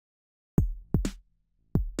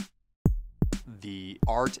the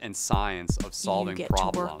art and science of solving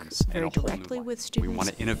problems very directly with students. We want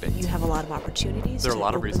to innovate. You have a lot of opportunities. There are a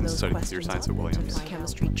lot of reasons to study computer science at Williams.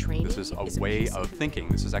 Chemistry training. This is a way of thinking.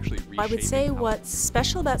 This is actually reshaping. I would say what's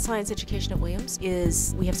special about science education at Williams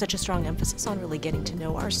is we have such a strong emphasis on really getting to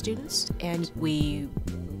know our students, and we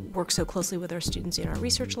work so closely with our students in our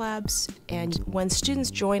research labs. And when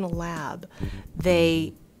students join a lab,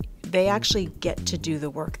 they actually get to do the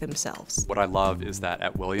work themselves. What I love is that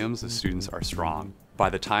at Williams, the students are strong. By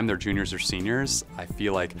the time they're juniors or seniors, I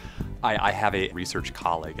feel like I have a research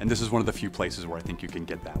colleague. And this is one of the few places where I think you can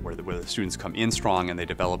get that, where the students come in strong and they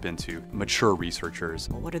develop into mature researchers.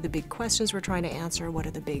 What are the big questions we're trying to answer? What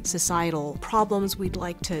are the big societal problems we'd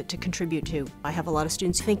like to contribute to? I have a lot of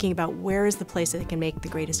students thinking about where is the place that they can make the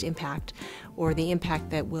greatest impact, or the impact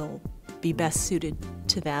that will be best suited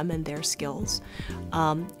to them and their skills.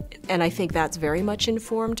 And I think that's very much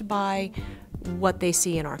informed by what they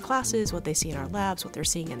see in our classes, what they see in our labs, what they're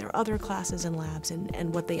seeing in their other classes and labs,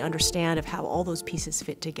 and what they understand of how all those pieces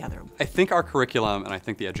fit together. I think our curriculum and I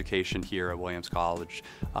think the education here at Williams College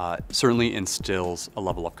certainly instills a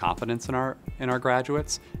level of confidence in our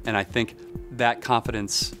graduates, and I think that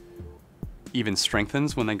confidence even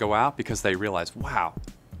strengthens when they go out because they realize, wow,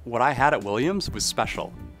 what I had at Williams was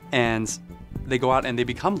special. And they go out and they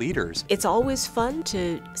become leaders. It's always fun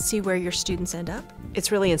to see where your students end up.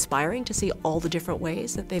 It's really inspiring to see all the different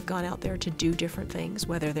ways that they've gone out there to do different things,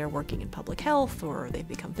 whether they're working in public health or they've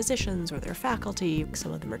become physicians or they're faculty.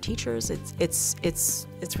 Some of them are teachers.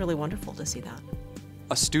 It's really wonderful to see that.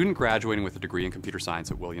 A student graduating with a degree in computer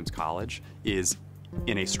science at Williams College is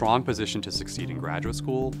in a strong position to succeed in graduate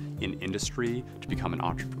school, in industry, to become an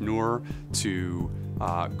entrepreneur, to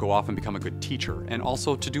go off and become a good teacher, and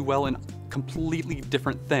also to do well in completely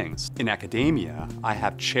different things. In academia, I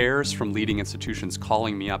have chairs from leading institutions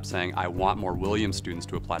calling me up saying, I want more Williams students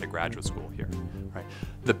to apply to graduate school here. Right?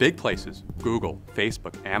 The big places, Google,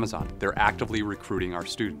 Facebook, Amazon, they're actively recruiting our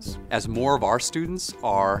students. As more of our students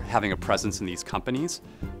are having a presence in these companies,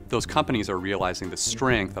 those companies are realizing the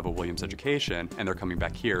strength of a Williams education, and they're coming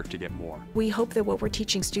back here to get more. We hope that what we're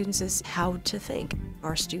teaching students is how to think.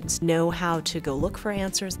 Our students know how to go look for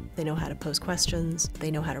answers, they know how to pose questions,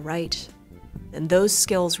 they know how to write, and those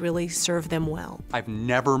skills really serve them well. I've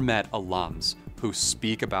never met alums who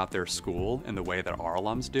speak about their school in the way that our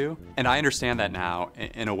alums do, and I understand that now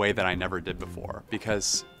in a way that I never did before,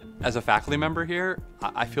 because as a faculty member here,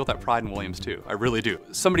 I feel that pride in Williams too. I really do.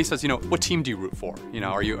 Somebody says, what team do you root for?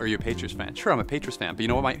 Are you a Patriots fan? Sure, I'm a Patriots fan, but you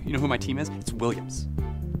know who my team is? It's Williams,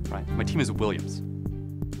 right? My team is Williams.